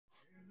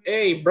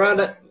Hey,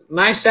 brother,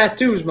 nice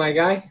tattoos, my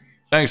guy.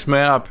 Thanks,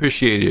 man. I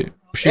appreciate it.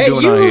 What you Hey,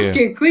 doing you out here?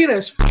 looking clean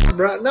as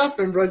bro.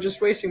 Nothing, bro.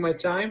 Just wasting my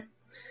time.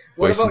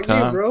 What Wasting about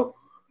you, time? bro?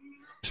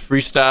 Just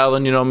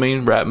freestyling, you know what I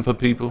mean? Rapping for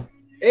people.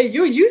 Hey,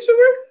 you a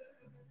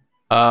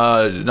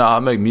YouTuber? No, I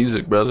make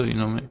music, brother. You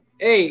know what I mean?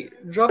 Hey,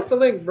 drop the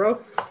link,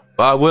 bro.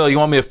 I will. You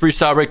want me to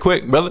freestyle right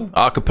quick, brother?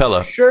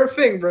 Acapella. Sure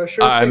thing, bro.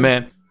 Sure All right, thing.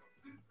 man.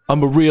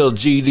 I'm a real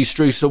G. These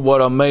streets are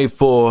what I'm made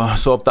for.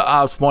 So if the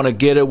ops want to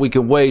get it, we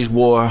can wage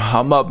war.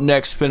 I'm up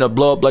next, finna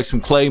blow up like some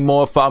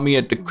Claymore. Find me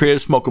at the crib,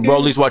 smoking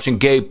rollies, watching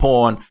gay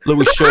porn.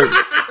 Louis shirt.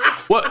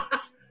 What?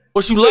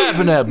 What you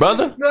laughing at,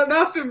 brother? No,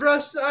 nothing, bro.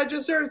 I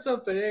just heard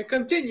something. Hey,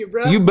 continue,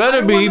 bro. You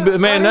better be,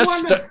 man.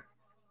 Wanna...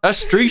 That's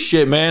street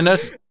shit, man.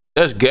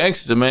 That's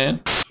gangster,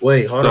 man.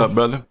 Wait, hold What's up, up,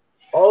 brother?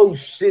 Oh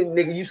shit,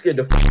 nigga, you scared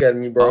the fuck out of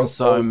me, bro. I'm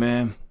sorry,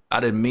 man. I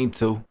didn't mean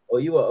to. Oh,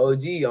 you a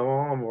OG?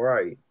 I'm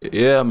right.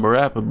 Yeah, I'm a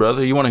rapper,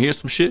 brother. You want to hear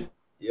some shit?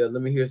 Yeah,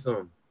 let me hear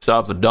some. It's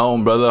off the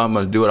dome, brother. I'm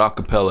gonna do it a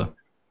cappella.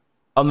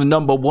 I'm the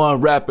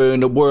 #1 rapper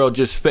in the world,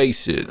 just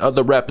face it.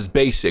 Other rappers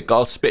basic,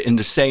 all spitting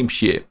the same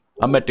shit.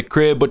 I'm at the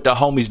crib with the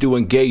homies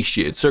doing gay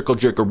shit. Circle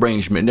jerk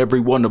arrangement, and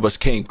every one of us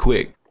came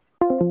quick.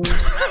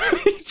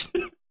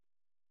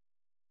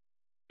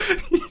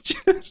 He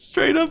just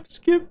straight up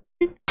skipped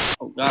me.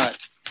 Oh God,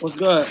 what's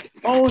good?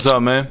 Oh, What's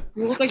up, man?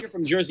 you look like you're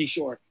from Jersey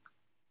Shore.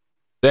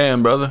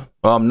 Damn, brother.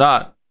 Well, I'm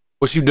not.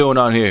 What you doing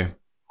on here?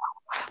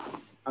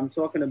 I'm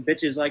talking to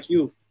bitches like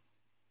you.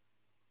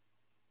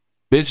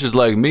 Bitches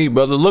like me,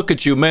 brother. Look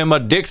at you, man. My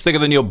dick's thicker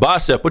than your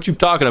bicep. What you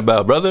talking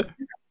about, brother?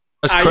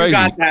 That's crazy. You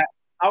got that.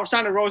 I was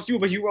trying to roast you,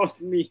 but you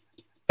roasted me.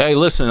 Hey,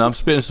 listen, I'm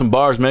spitting some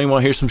bars, man. You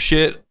want to hear some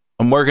shit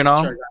I'm working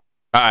on? Sure,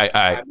 all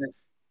right.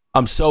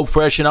 I'm so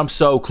fresh and I'm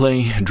so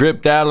clean.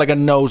 Dripped out like a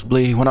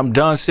nosebleed. When I'm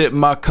done sipping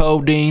my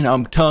codeine,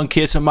 I'm tongue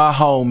kissing my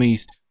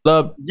homies.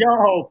 Love.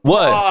 Yo.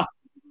 What?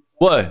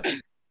 What?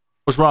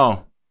 What's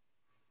wrong?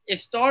 It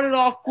started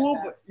off cool,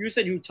 but you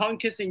said you tongue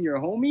kissing your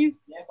homies.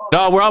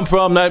 No, where I'm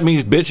from, that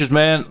means bitches,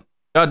 man.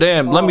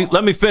 Goddamn.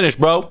 Let me finish,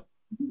 bro. All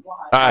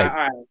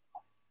right.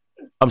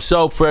 I'm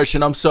so fresh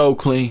and I'm so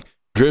clean.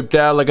 Dripped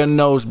out like a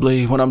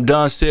nosebleed. When I'm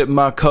done sipping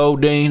my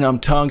codeine, I'm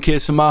tongue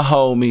kissing my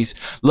homies.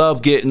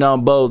 Love getting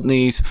on both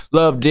knees.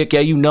 Love dick, yeah,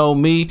 you know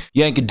me.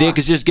 Yanking dick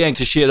is just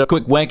gangster shit. A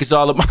quick wank is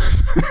all of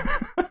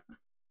my.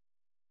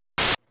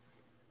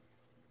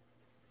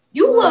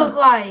 You look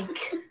like.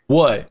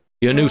 What?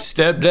 Your new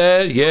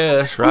stepdad? Yeah,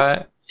 that's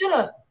right. Shut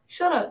up.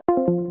 Shut up.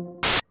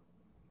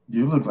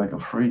 You look like a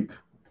freak.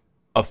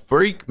 A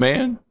freak,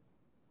 man?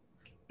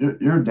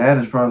 Your dad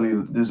is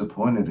probably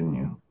disappointed in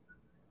you.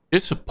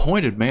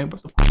 Disappointed, man?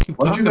 What the fuck you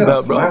talking got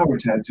about, a bro? flower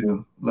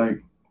tattoo?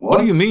 Like, what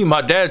do you mean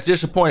my dad's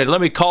disappointed?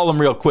 Let me call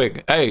him real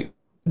quick. Hey,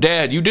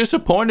 Dad, you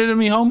disappointed in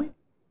me, homie?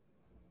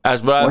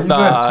 That's what I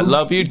thought. I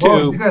love you bro,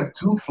 too. You got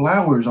 2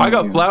 flowers on I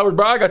got you. flowers,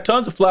 bro. I got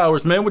tons of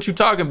flowers, man. What you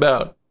talking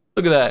about?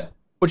 Look at that.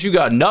 What you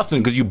got? Nothing,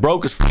 because you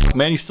broke as fuck,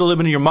 man. You still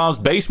living in your mom's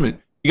basement.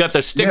 You got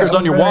the stickers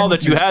on your wall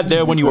that you had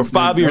there when you were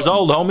 5 years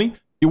old, homie.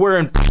 You're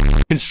wearing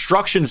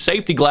construction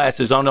safety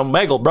glasses on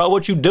Omegle, bro.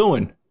 What you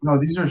doing? No,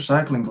 these are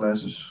cycling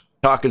glasses.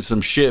 Talking some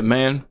shit,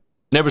 man.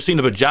 Never seen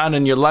a vagina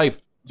in your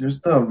life.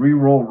 Just a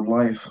re-roll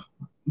life.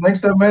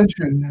 Next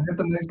dimension. Hit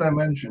the next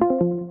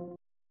dimension.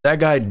 That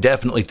guy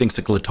definitely thinks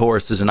the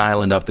clitoris is an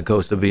island off the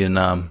coast of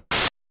Vietnam.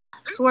 I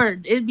swear,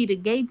 it'd be the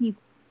gay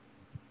people.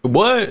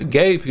 What?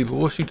 Gay people?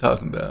 What's you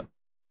talking about?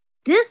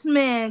 This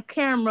man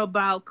camera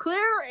about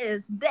clear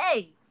as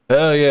day.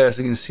 Hell yeah,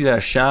 so you can see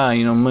that shine,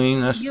 you know what I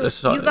mean?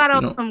 You got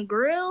on some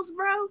grills,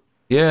 bro?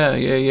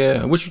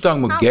 Yeah. What you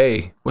talking about,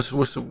 gay? What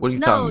are you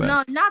talking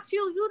about? No, not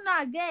you. You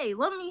not gay.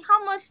 Let me,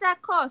 how much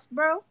that cost,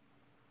 bro?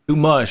 Too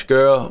much,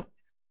 girl.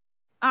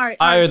 All right.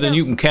 Higher than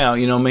you can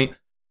count, you know what I mean?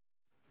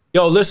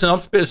 Yo, listen, I'm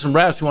spitting some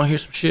raps. You want to hear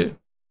some shit?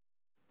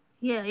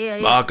 Yeah.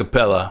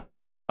 Acapella.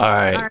 All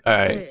right.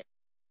 Here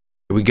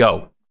we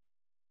go.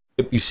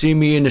 If you see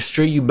me in the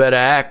street, you better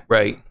act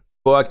right.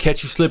 Boy, I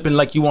catch you slipping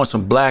like you want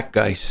some black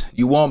ice.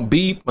 You want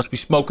beef? Must be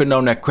smoking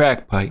on that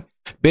crack pipe.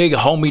 Big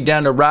homie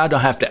down the ride,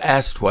 don't have to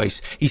ask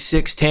twice. He's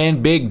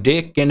 6'10", big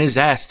dick, and his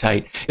ass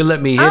tight. He'll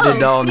let me hit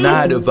it all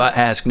night if I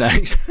ask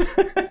nice.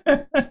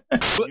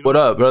 What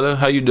up, brother?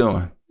 How you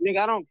doing? Nigga,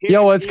 I don't care.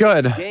 Yo, what's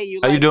good? How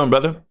you doing,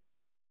 brother?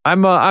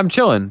 I'm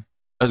chilling.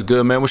 That's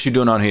good, man. What you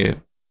doing on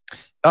here?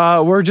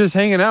 We're just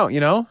hanging out, you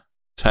know?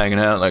 Just hanging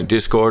out, like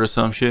Discord or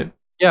some shit?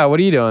 Yeah, what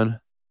are you doing?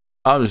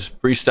 I'm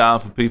just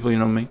freestyling for people, you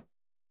know what I mean?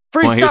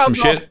 Freestyle. Want to hear some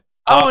shit?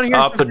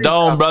 Off the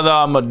dome, brother.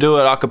 I'm going to do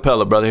it a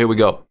cappella, brother. Here we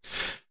go.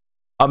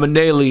 I'm an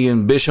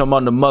alien, bitch. I'm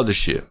on the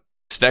mothership.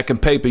 Stacking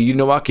paper, you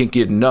know I can't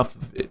get enough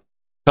of it.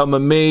 Come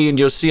with me and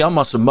you'll see I'm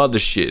on some other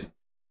shit.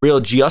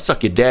 Real G, I'll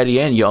suck your daddy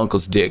and your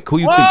uncle's dick. Who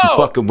you think you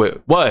fucking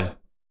with? What?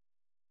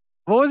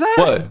 What was that?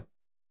 What?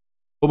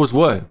 What was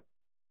what?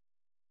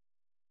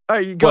 All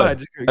right, go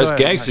ahead. That's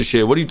gangster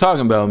shit. What are you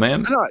talking about,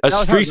 man? No,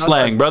 that's street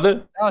slang, brother.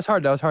 That was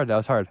hard. That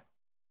was hard.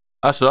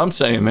 That's what I'm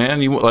saying,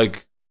 man. You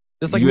like,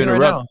 just like you me right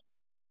now.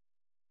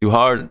 You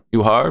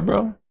hard,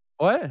 bro?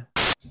 What?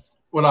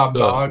 What up,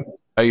 dog?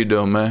 How you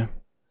doing, man?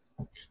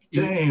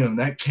 Damn,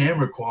 that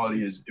camera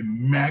quality is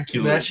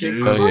immaculate, That shit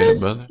dude. Oh yeah,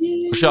 brother.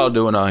 What y'all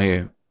doing out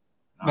here?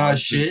 Nah,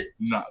 shit.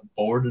 Not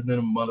bored than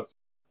a motherfucker.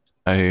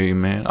 I hear you,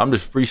 man. I'm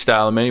just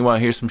freestyling, man. You want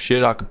to hear some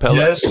shit a cappella?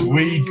 Yes,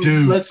 we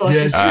do. Let's fucking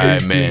yes, All we right,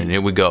 do. man.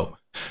 Here we go.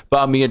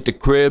 Find me at the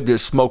crib,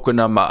 just smoking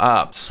on my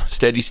ops.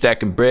 Steady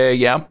stacking bread,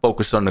 yeah, I'm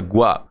focused on the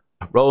guap.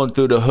 Rolling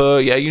through the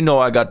hood, yeah, you know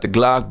I got the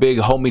Glock. Big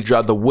homie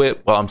drive the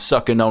whip while I'm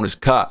sucking on his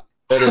cock.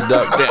 Better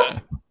duck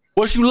down.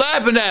 What you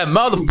laughing at,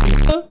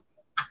 motherfucker?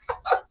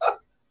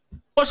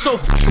 What's so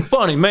fucking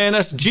funny, man?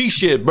 That's G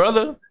shit,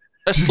 brother.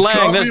 That's Just slang.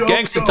 call That's me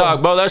gangster up,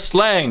 talk, bro. That's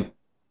slang.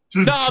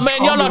 Nah,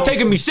 man, y'all not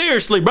taking me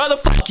seriously, brother.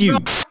 Fuck you.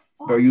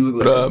 Bro, you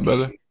look What like up, a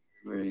brother? gay,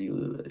 bro. You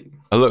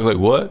look like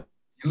What?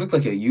 you look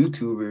like a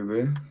YouTuber,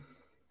 bro.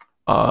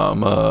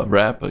 I'm a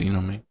rapper, you know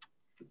what I mean?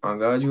 Oh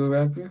God, you a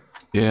rapper?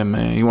 Yeah,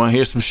 man. You want to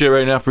hear some shit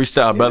right now?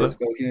 Freestyle, brother. Let's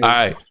go All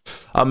right.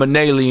 I'm an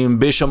alien,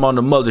 bitch. I'm on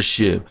the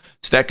mothership.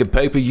 Stacking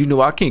paper, you know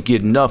I can't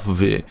get enough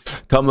of it.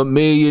 Come with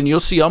me and you'll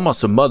see I'm on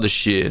some other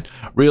shit.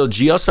 Real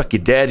G, I'll suck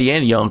your daddy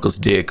and your uncle's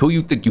dick. Who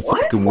you think you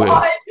fucking with?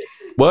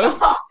 What?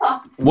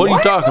 What are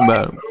you talking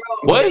about?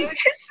 What?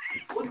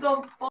 What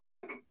the fuck?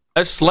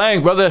 That's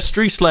slang, brother. That's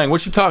street slang.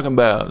 What you talking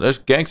about? That's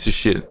gangster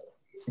shit.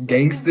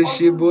 Gangster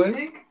shit,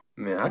 boy.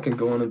 Man, I can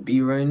go on a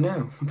beat right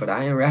now, but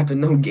I ain't rapping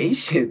no gay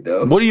shit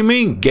though. What do you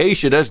mean gay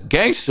shit? That's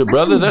gangster,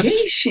 brother. That's some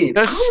gay shit.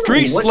 That's I don't know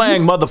street what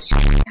slang, you-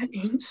 motherfucker. That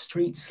ain't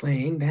street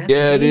slang. That's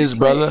Yeah, it gay is, slang.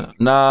 brother.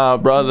 Nah,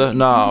 brother.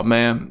 Nah,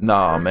 man.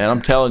 Nah, man.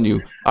 I'm telling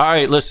you. All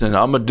right, listen.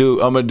 I'm gonna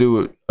do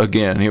it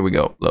again. Here we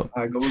go. Look.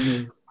 All right, go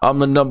again. I'm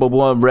the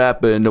 #1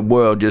 rapper in the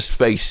world, just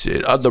face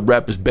it. Other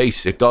rappers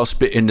basic, all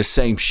spitting the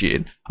same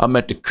shit. I'm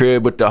at the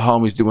crib with the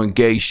homies doing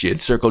gay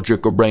shit. Circle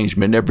jerk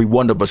arrangement, every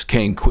one of us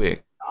came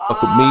quick.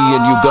 Fuck with me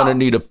and you gonna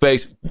need a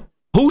face.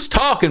 Who's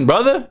talking,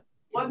 brother?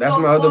 That's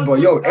my other boy.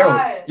 Yo,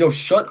 Errol. Yo,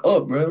 shut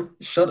up, bro.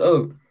 Shut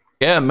up.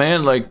 Yeah,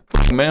 man, like,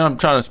 man, I'm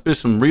trying to spit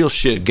some real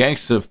shit.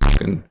 Gangster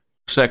fucking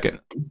second.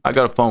 I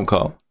got a phone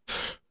call.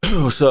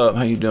 What's up?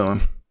 How you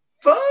doing?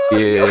 Fuck.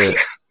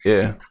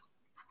 Yeah.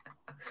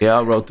 Yeah,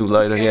 I'll roll through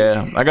later.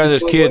 Yeah, I got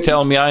this kid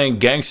telling me I ain't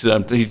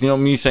gangster. He's, you know,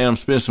 me saying I'm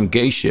spitting some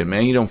gay shit,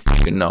 man. You don't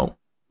fucking know.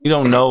 You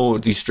don't know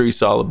what these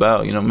streets all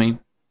about. You know what I mean?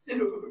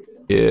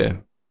 Yeah.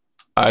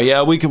 All right,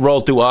 yeah, we can roll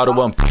through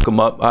Ottawa and fuck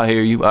them up. I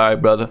hear you. All right,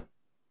 brother.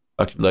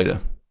 Talk to you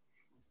later.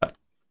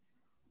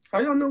 How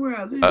y'all know where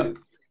I live?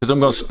 Because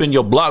I'm going to spin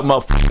your block,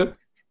 motherfucker.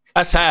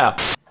 That's how.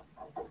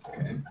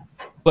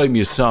 Play me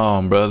a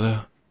song,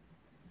 brother.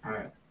 All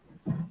right.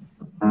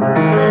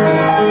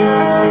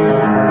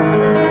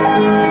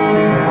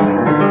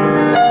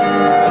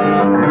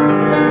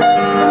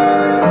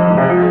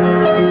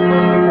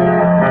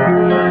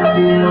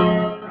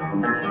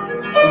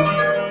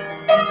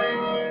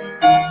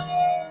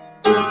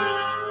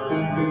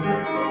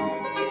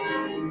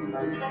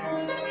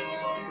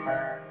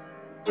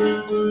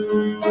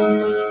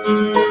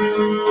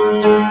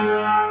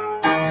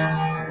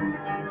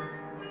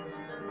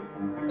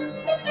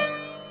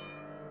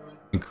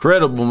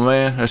 Incredible,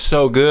 man. That's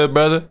so good,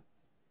 brother.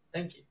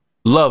 Thank you.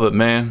 Love it,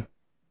 man.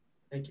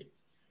 Thank you.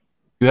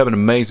 You have an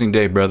amazing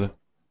day, brother.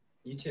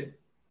 You too.